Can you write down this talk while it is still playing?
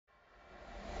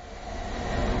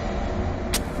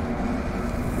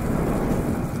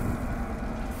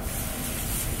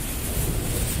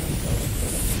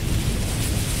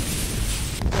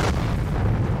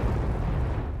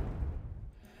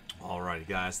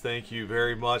guys. Thank you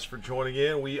very much for joining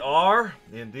in. We are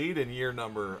indeed in year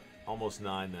number almost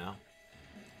 9 now.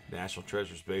 National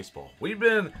Treasures Baseball. We've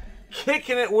been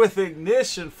kicking it with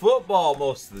Ignition football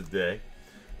most of the day.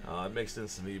 Mixed in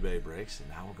some eBay breaks, and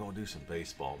now we're going to do some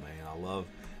baseball, man. I love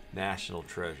National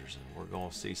Treasures, and we're going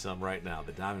to see some right now.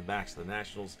 The Diamondbacks, the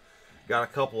Nationals, got a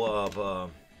couple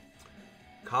of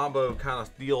combo kind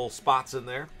of deal spots in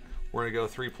there. We're going to go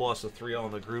 3 plus a 3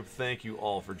 on the group. Thank you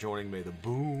all for joining. May the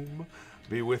boom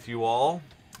be with you all.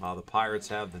 The Pirates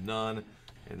have the none.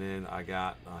 And then I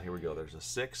got, here we go, there's a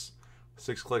 6.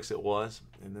 6 clicks it was.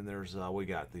 And then there's, we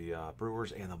got the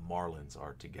Brewers and the Marlins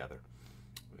are together.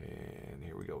 And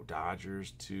here we go,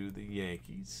 Dodgers to the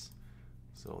Yankees.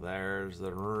 So there's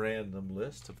the random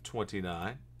list of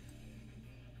 29.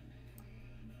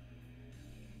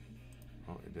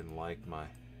 Oh, it didn't like my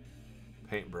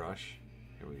paintbrush.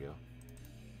 Here we go.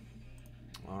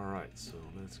 All right, so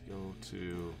let's go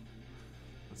to,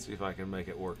 let's see if I can make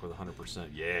it work with 100%.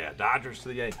 Yeah, Dodgers to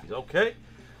the Yankees. Okay,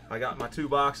 I got my 2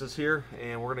 boxes here,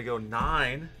 and we're going to go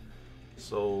 9.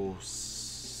 So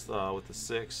with the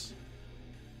 6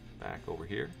 back over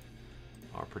here.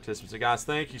 Our participants. And guys,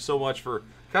 thank you so much for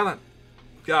kind of,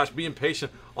 gosh, being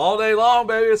patient all day long,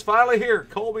 baby. It's finally here.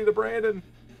 Colby to Brandon.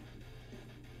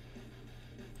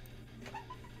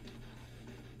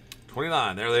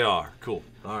 29, there they are. Cool.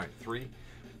 All right, 3.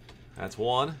 That's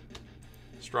 1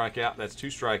 strikeout. That's 2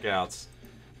 strikeouts.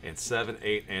 And 7,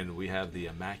 8, and we have the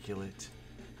immaculate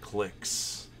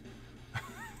clicks.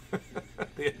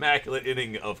 The immaculate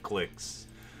inning of clicks.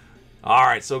 All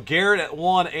right, so Garrett at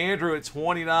 1, Andrew at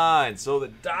 29. So the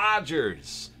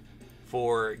Dodgers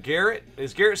for Garrett.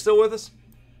 Is Garrett still with us?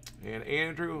 And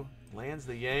Andrew lands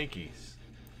the Yankees.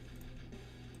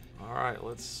 All right,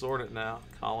 let's sort it now.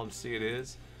 Column C it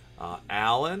is.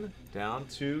 Allen down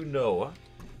to Noah.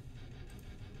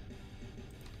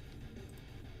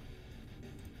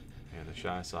 And the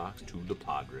Shy Sox to the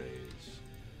Padres.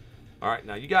 All right,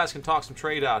 now you guys can talk some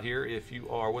trade out here if you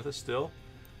are with us still.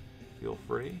 Feel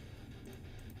free.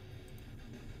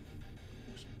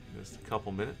 Just a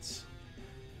couple minutes.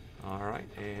 All right,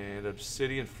 and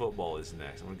Obsidian Football is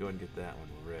next. I'm going to go ahead and get that one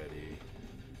ready.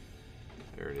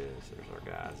 There it is. There's our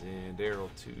guys in. Daryl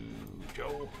to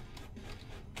Joe.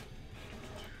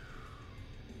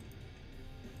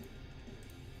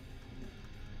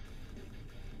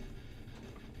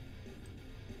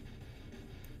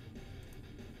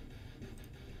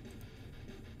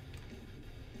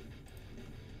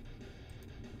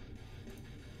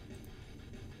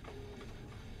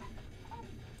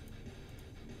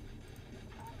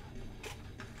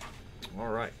 All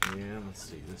right, and let's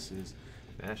see. This is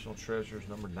National Treasures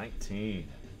number 19.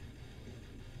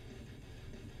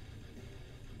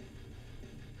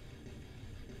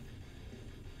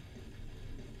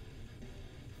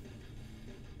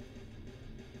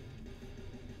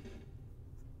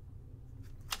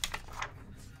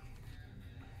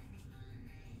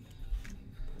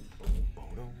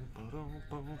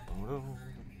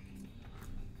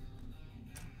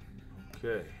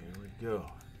 Okay, here we go.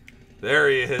 There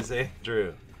he is,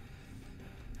 Andrew.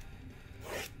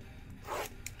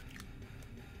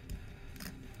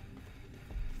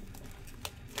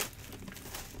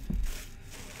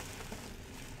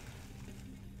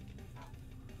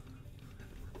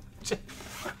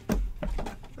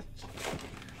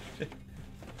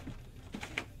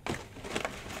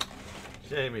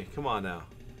 Jamie, come on now.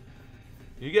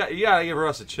 You gotta give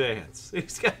Russ a chance.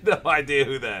 He's got no idea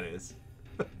who that is.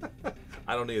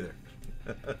 I don't either.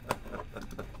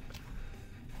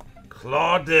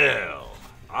 Claudel.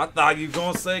 I thought you were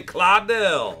going to say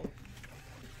Claudel.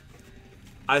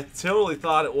 I totally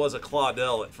thought it was a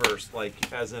Claudel at first,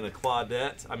 like as in a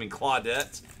Claudette. I mean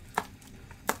Claudette.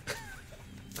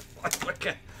 What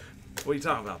are you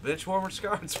talking about? Bench warmer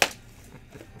cards?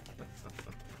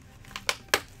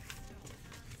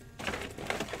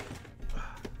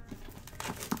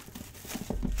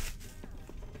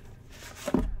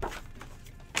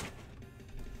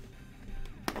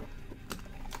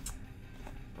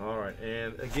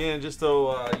 And again, just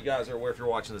so you guys are aware if you're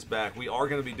watching this back, we are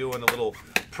going to be doing a little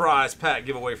prize pack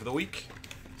giveaway for the week.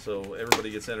 So everybody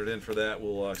gets entered in for that.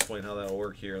 We'll explain how that will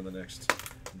work here in the next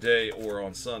day or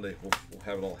on Sunday. We'll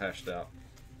have it all hashed out.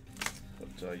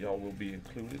 But y'all will be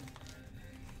included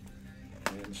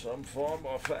in some form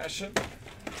or fashion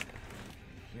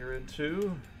herein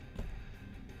too.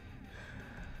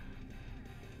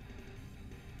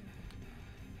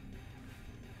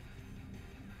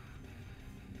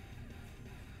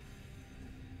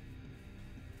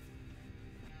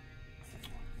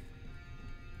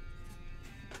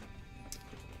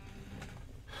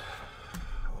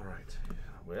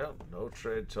 Well, no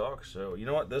trade talk. So you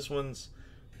know what? This is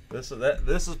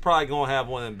probably gonna have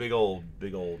one of them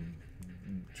big old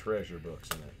treasure books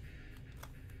in it.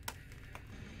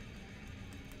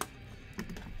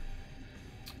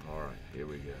 All right, here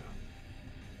we go.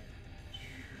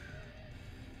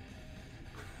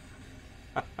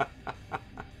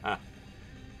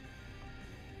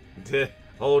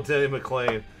 Old Denny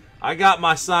McClain. I got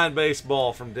my signed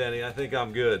baseball from Denny. I think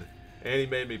I'm good. And he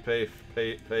made me pay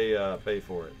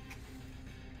for it.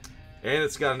 And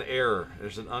it's got an error.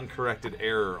 There's an uncorrected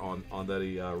error on that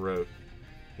he wrote.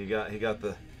 He got his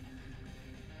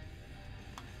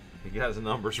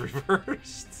numbers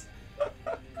reversed.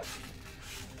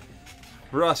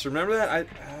 Russ, remember that? I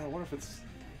wonder if it's.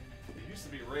 It used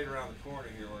to be right around the corner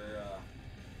here where.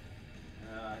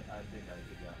 I think I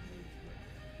got moved.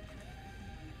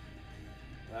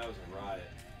 But that was a riot.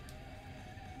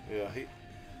 Yeah,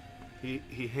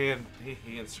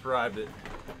 he inscribed it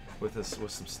with some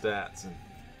stats and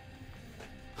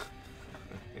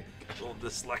got a little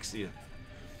dyslexia.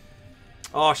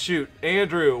 Oh shoot,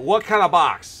 Andrew, what kind of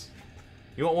box?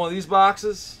 You want one of these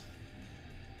boxes?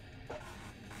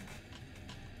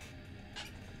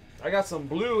 I got some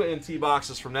blue NT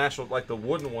boxes from National, like the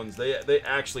wooden ones. They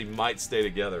actually might stay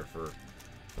together for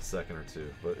a second or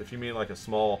two. But if you mean like a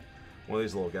small one of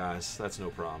these little guys, that's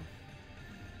no problem.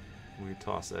 We can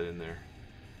toss that in there.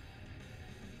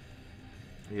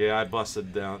 Yeah, I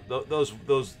busted down.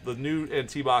 The new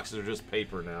NT boxes are just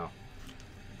paper now.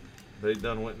 They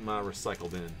done went in my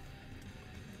recycle bin.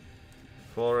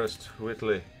 Forrest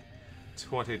Whitley,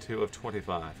 22 of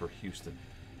 25 for Houston.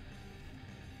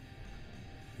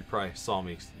 You probably saw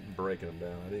me breaking them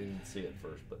down. I didn't even see it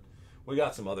first, but we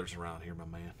got some others around here, my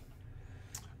man.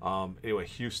 Anyway,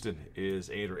 Houston is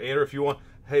Andrew. Andrew, if you want,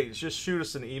 hey, just shoot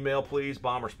us an email, please.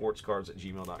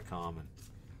 bombersportscards@gmail.com.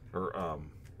 Or,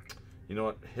 you know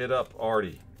what? Hit up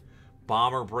Artie.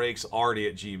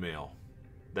 bomberbreaksartie@gmail.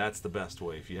 That's the best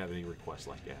way if you have any requests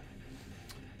like that.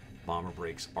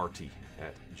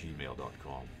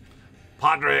 bomberbreaksartie@gmail.com.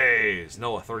 Padres.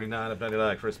 Noah, 39 of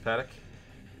 99. Chris Paddock.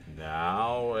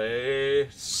 Now a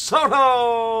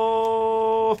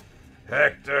Soto.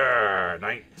 Hector,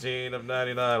 19 of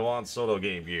 99. Juan Soto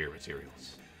game gear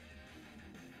materials.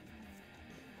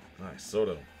 Nice,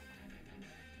 Soto.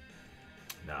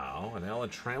 Now an Alan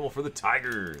Trammell for the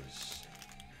Tigers.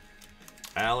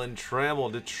 Alan Trammell,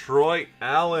 Detroit.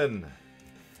 Alan.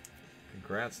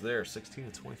 Congrats there, 16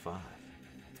 of 25.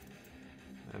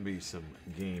 That'd be some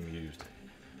game used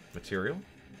material.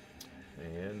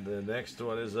 And the next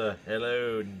one is a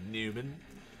Hello Newman.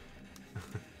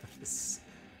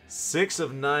 6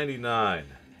 of 99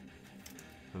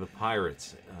 for the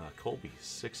Pirates. Colby,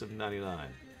 6 of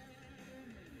 99.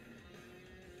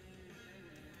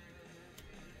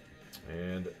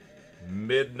 And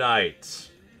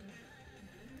Midnight.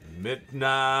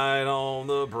 Midnight on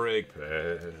the brake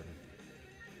pad.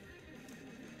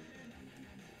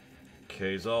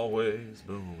 K's always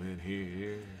booming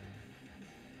here.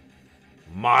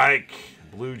 Mike,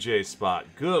 Blue Jay spot.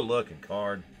 Good looking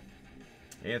card.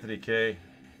 Anthony K,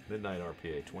 Midnight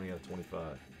RPA, 20 out of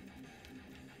 25.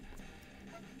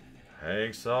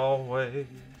 Hank's always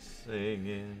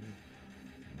singing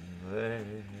there.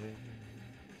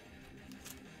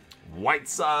 White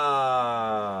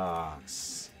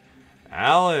Sox.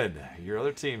 Allen, your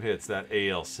other team hits that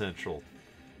AL Central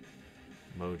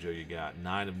mojo you got.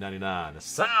 9 of 99. The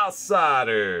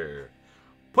Southsider.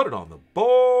 Put it on the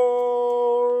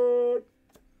board.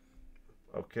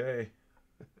 Okay.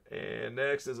 And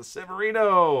next is a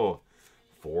Severino.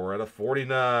 4 out of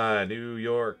 49. New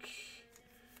York.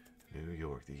 New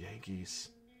York. The Yankees.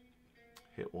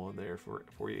 Hit one there for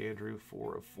you, Andrew.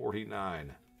 4 of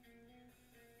 49.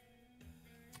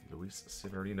 Luis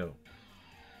Severino.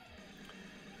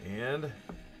 And it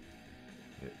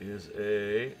is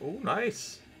a... Oh,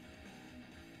 nice.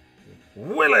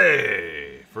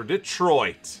 Willie for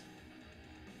Detroit.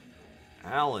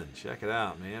 Allen, check it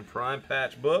out, man. Prime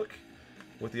patch book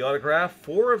with the autograph.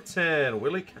 4 of 10.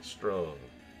 Willie Castro.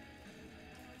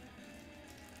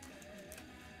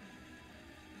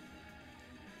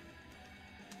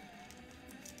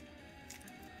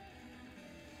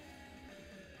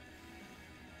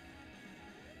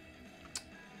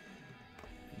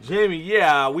 Jamie,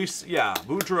 yeah,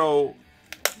 Boudreaux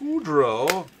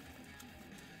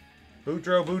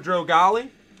Gali?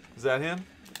 Is that him?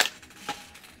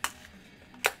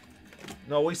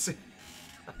 No, we see.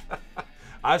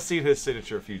 I've seen his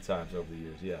signature a few times over the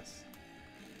years, yes.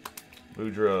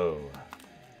 Boudreaux.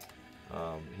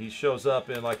 He shows up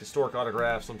in like historic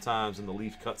autographs sometimes in the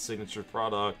Leaf Cut signature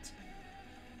product.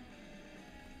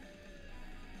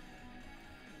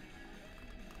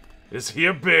 Is he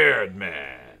a beard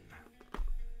man?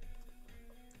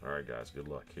 All right, guys, good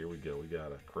luck. Here we go. We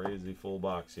got a crazy full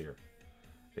box here.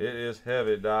 It is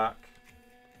heavy, Doc.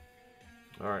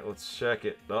 All right, let's check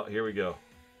it. Oh, here we go.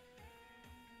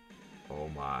 Oh,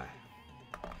 my.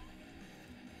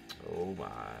 Oh,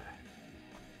 my.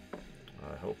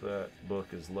 I hope that book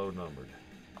is low numbered.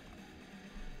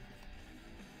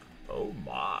 Oh,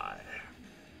 my.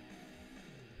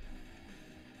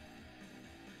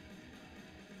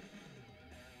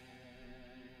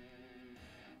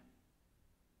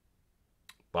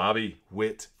 Bobby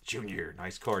Witt Jr.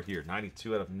 Nice card here.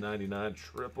 92 out of 99.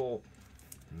 Triple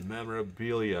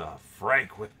memorabilia.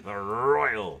 Frank with the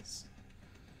Royals.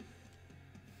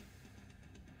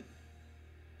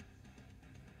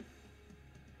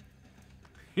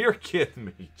 You're kidding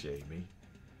me, Jamie.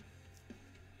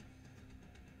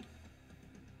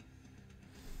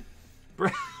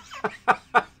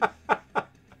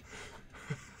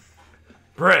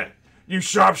 Brett, you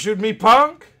sharpshoot me,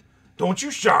 punk? Don't you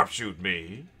sharpshoot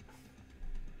me.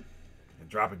 And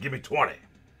drop it. Give me 20.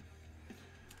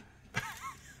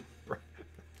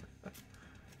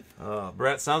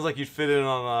 Brett, sounds like you'd fit in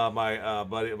on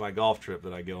my golf trip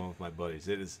that I go on with my buddies.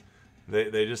 It is,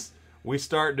 they just, we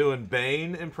start doing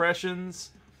Bane impressions,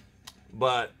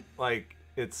 but like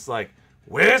it's like,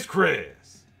 where's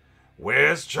Chris?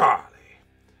 Where's Charlie?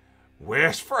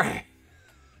 Where's Frank?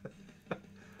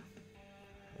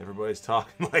 Everybody's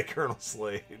talking like Colonel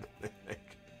Slade.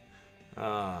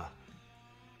 After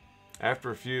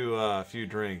a few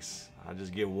drinks, I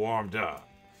just get warmed up.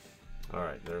 All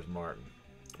right, there's Martin.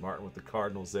 Martin with the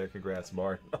Cardinals there. Congrats,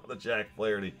 Martin, on the Jack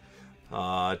Flaherty.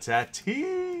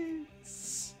 Tatis.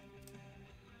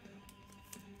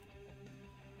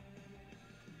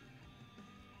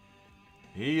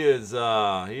 He is.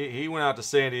 He went out to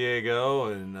San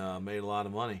Diego and made a lot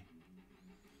of money.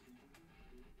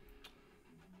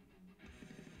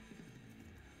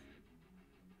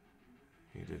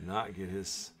 He did not get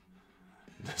his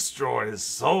destroy his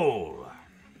soul.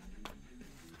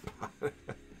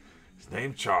 His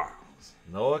name's Charles.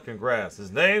 Noah, congrats.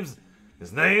 His name's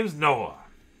Noah.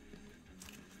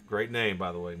 Great name,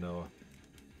 by the way, Noah.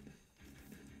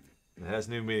 It has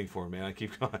new meaning for me, man. I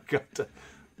keep going.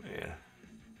 Man.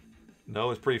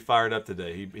 Noah's pretty fired up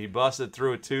today. He busted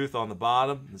through a tooth on the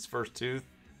bottom, his first tooth,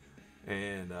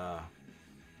 and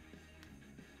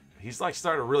he's like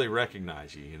starting to really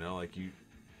recognize you. You know, like you.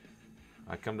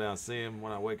 I come down and see him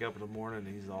when I wake up in the morning,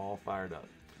 and he's all fired up.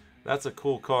 That's a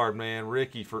cool card, man.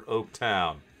 Ricky for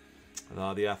Oaktown.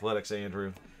 The Athletics,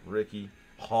 Andrew. Ricky,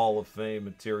 Hall of Fame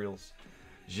materials.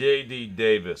 J.D.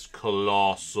 Davis,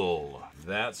 Colossal.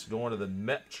 That's going to the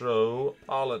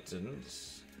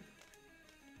Metropolitans.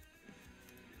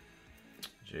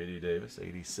 J.D. Davis,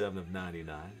 87 of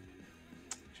 99.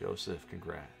 Joseph,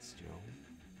 congrats, Joe.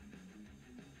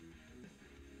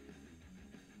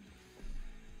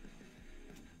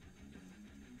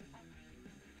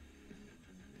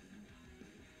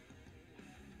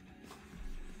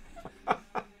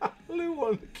 Lou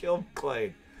wanted to kill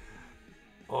McClain.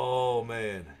 Oh,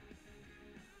 man.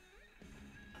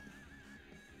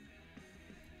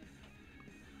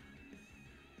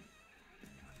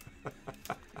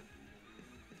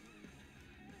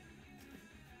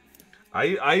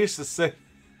 I used to say,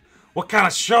 what kind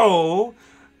of show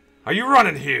are you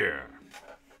running here?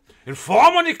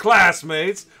 Inform on your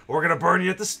classmates or we're going to burn you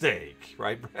at the stake.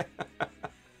 Right, Brad?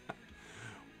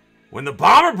 When the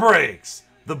bomber breaks,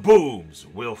 the booms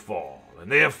will fall.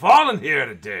 And they have fallen here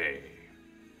today.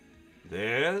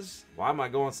 There's... Why am I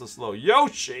going so slow?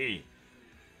 Yoshi!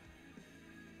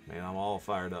 Man, I'm all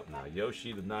fired up now.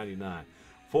 Yoshi to 99.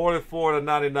 44 to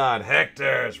 99.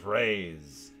 Hector's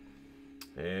Rays.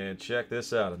 And check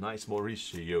this out. A nice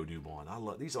Mauricio Dubon. I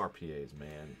love these RPAs,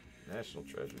 man. National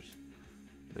treasures.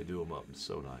 They do them up. It's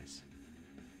so nice.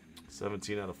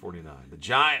 17 out of 49. The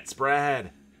Giants,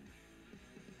 Brad.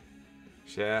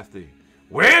 Shafty.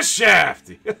 Where's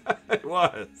Shafty? It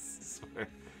was. I swear.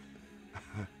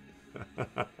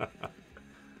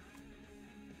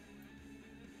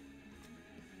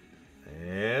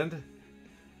 And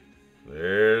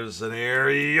there's an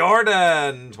Arie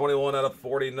Jordan. 21 out of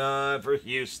 49 for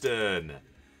Houston.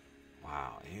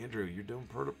 Wow, Andrew, you're doing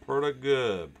pretty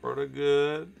good. Pretty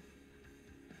good.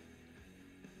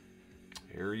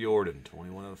 Arie Jordan,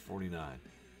 21 out of 49.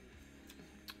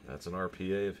 That's an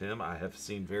RPA of him. I have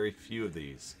seen very few of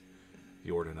these.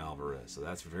 Jordan Alvarez. So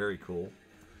that's very cool.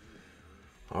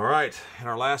 All right, and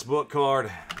our last book card.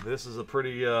 This is a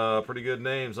pretty good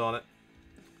names on it.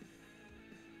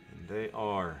 And they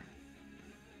are.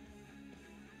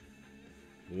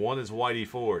 One is Whitey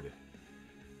Ford.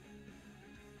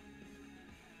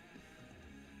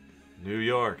 New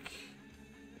York.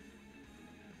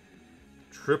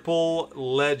 Triple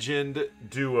Legend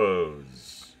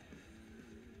Duos.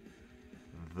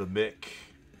 The Mick.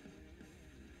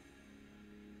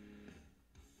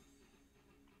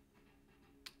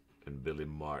 And Billy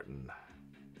Martin.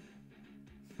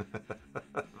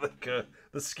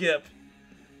 The Skip.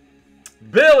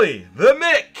 Billy, the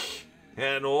Mick,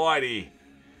 and Whitey.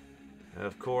 And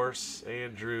of course,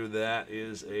 Andrew, that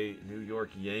is a New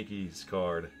York Yankees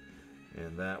card.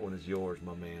 And that one is yours,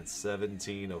 my man.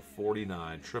 17 of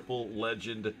 49. Triple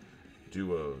Legend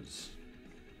Duos.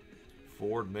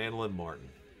 Ford, Mantle, and Martin.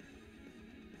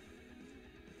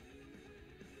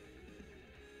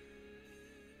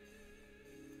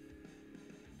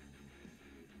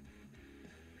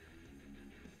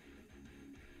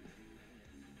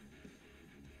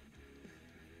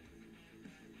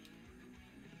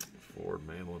 Ford,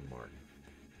 Mantle, and Martin.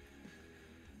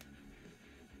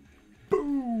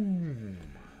 Boom!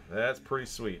 That's pretty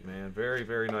sweet, man. Very,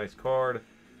 very nice card.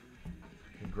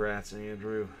 Congrats,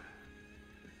 Andrew.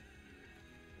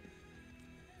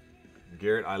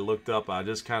 Garrett, I looked up. I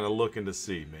just kind of looking to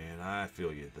see, man. I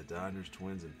feel you. The Dodgers,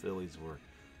 Twins, and Phillies were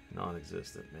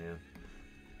non-existent, man.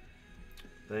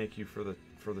 Thank you for the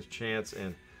chance.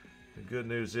 And the good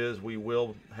news is we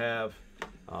will have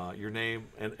your name,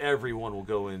 and everyone will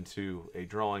go into a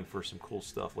drawing for some cool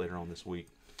stuff later on this week.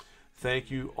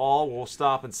 Thank you all. We'll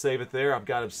stop and save it there. I've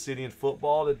got Obsidian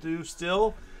football to do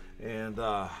still, and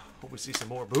hope we see some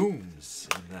more booms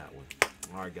in that one.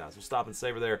 All right, guys, we'll stop and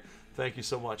save it there. Thank you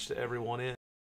so much to everyone in.